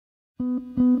Hey,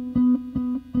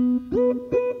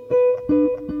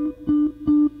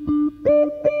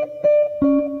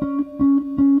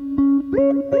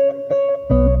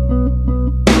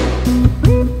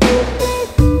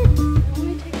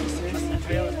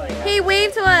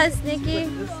 wave to us,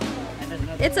 Nikki.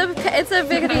 It's a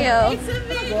video.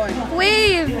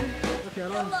 Wave.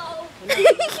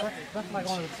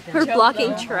 We're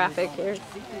blocking traffic here.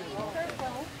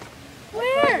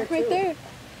 Where? Right there.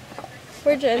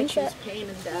 Where Jen's at. Pain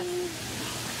and death.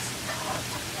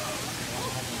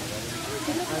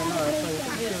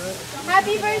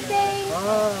 Happy birthday!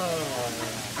 Oh.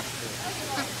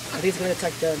 I think he's gonna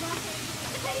attack Jen.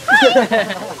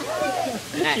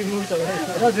 She moves away.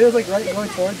 No, Jen's like right going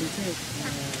towards you too.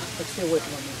 Let's stay away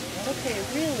from him. Okay,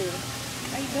 really?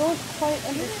 I don't quite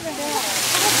understand.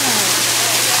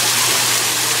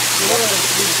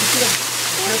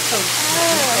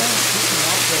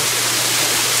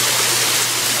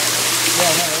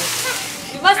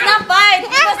 You must not bite! You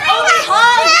must only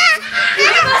hug! You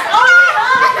must only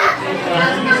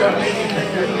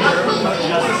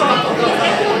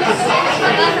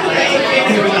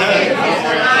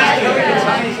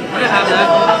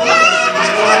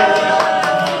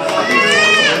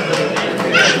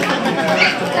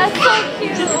That's so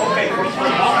cute.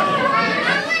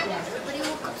 Everybody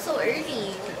woke up so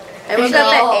early. I woke up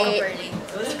at 8.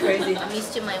 That's crazy. I'm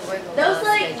used to my work. That was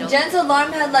like, Jen's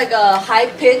alarm had like a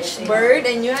high-pitched bird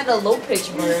and you had a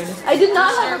low-pitched bird. I did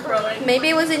not have a Maybe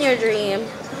it was in your dream.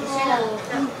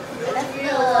 That's the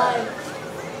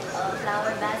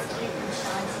flower basket in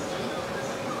Sean's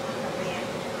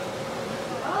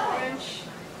Orange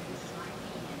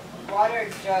water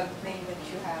jug thing that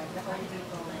you have, the Home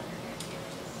Depot.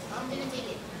 I'm gonna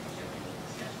take it.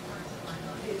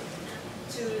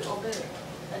 To open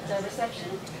at the reception.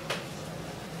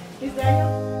 Is there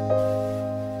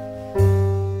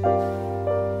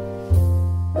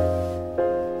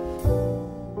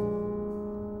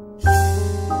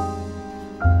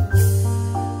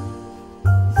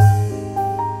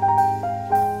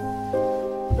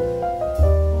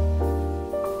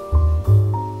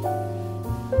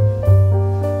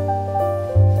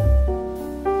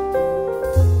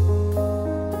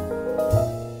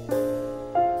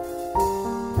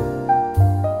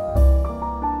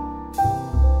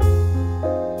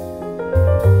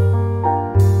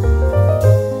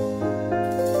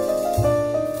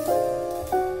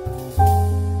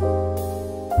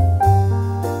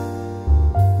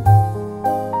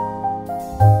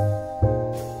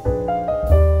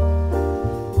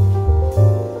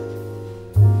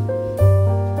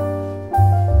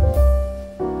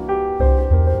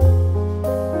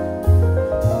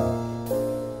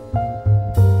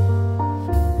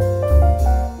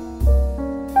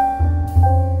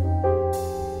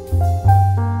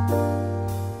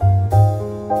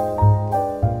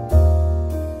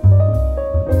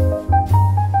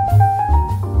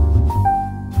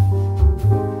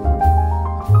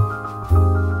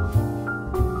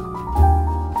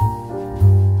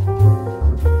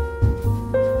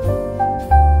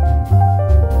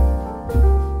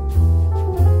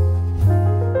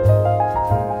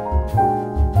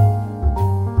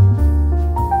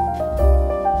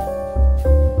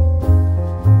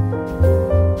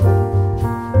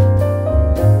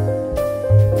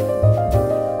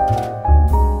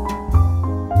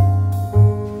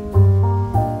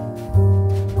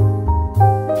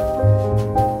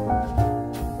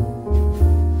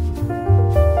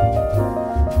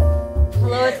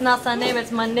it's not Sunday, but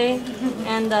it's Monday.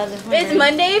 And It's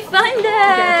Monday Fun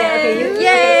Day! Okay.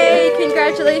 Yay!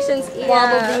 Congratulations,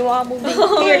 Ia. Wobble bee.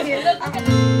 Here, here, look.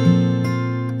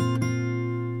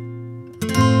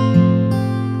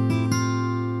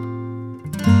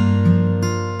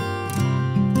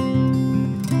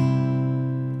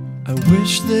 I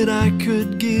wish that I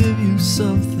could give you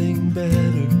something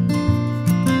better.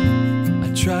 I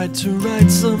tried to write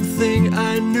something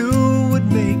I knew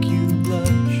would make you blush.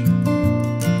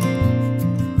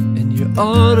 And you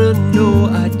ought to know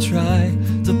I'd try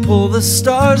to pull the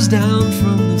stars down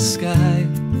from the sky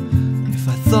if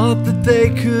I thought that they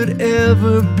could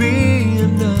ever be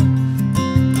enough.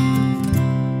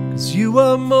 'Cause you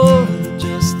are more than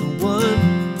just the one.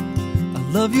 I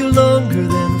love you longer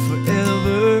than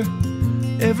forever.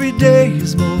 Every day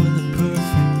is more than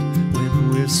perfect when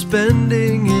we're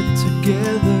spending it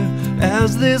together.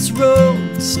 As this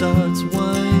road starts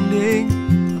winding,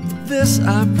 this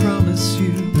I promise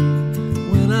you.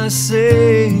 When I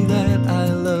say that I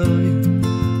love you,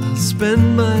 I'll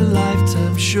spend my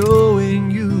lifetime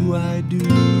showing you I do.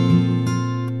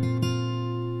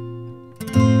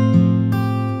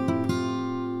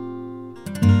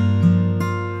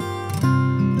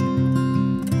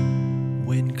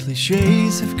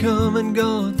 Cliches have come and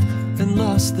gone and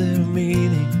lost their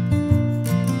meaning.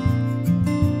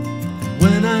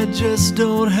 When I just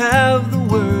don't have the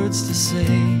words to say,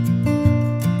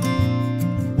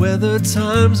 whether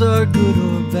times are good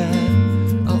or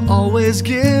bad, I'll always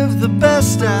give the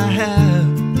best I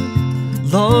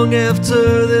have. Long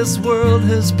after this world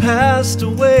has passed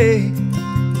away,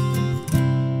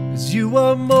 'cause you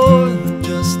are more than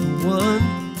just the one.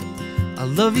 I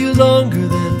love you longer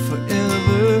than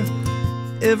forever.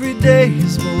 Every day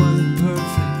is more than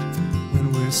perfect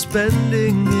when we're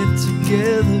spending it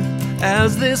together.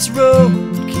 As this road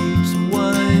keeps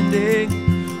winding,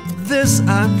 this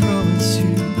I promise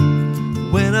you,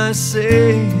 when I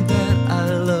say that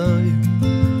I love you,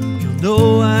 you'll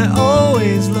know I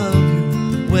always love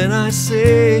you. When I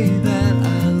say that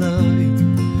I love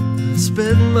you, I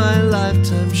spend my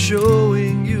lifetime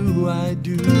showing you I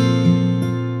do.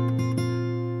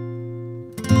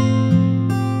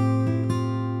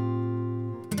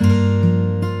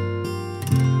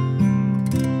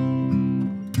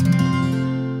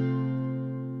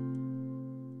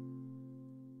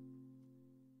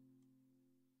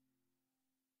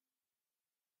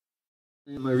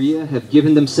 And Maria have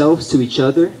given themselves to each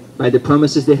other by the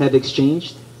promises they have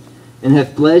exchanged, and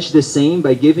have pledged the same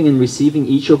by giving and receiving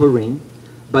each of a ring.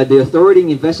 By the authority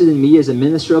invested in me as a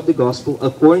minister of the gospel,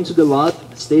 according to the law of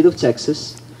the state of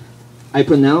Texas, I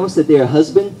pronounce that they are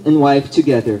husband and wife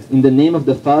together, in the name of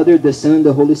the Father, the Son, and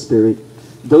the Holy Spirit.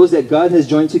 Those that God has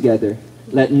joined together,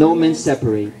 let no man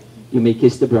separate. You may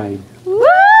kiss the bride.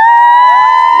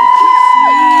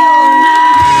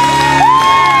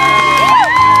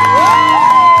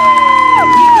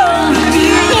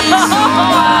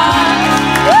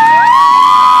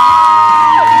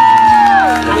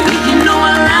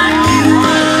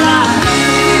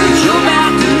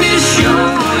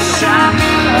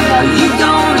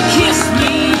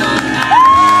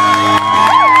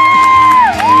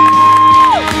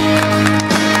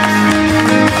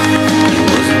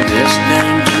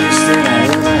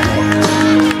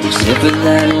 But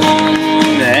that long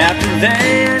after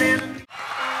that.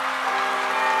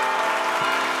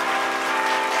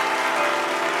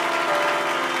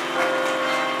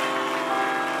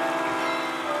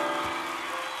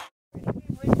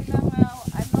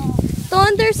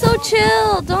 Don, they're so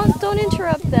chill. Don't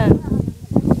interrupt them.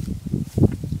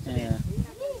 Yeah.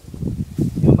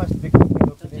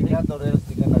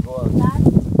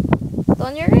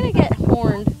 Don, you're gonna get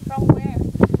horned. From where?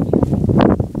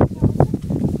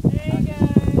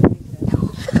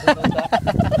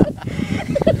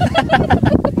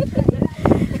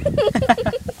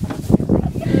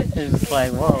 It's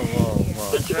like, whoa, whoa,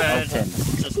 whoa. That's right.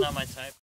 That's not my type.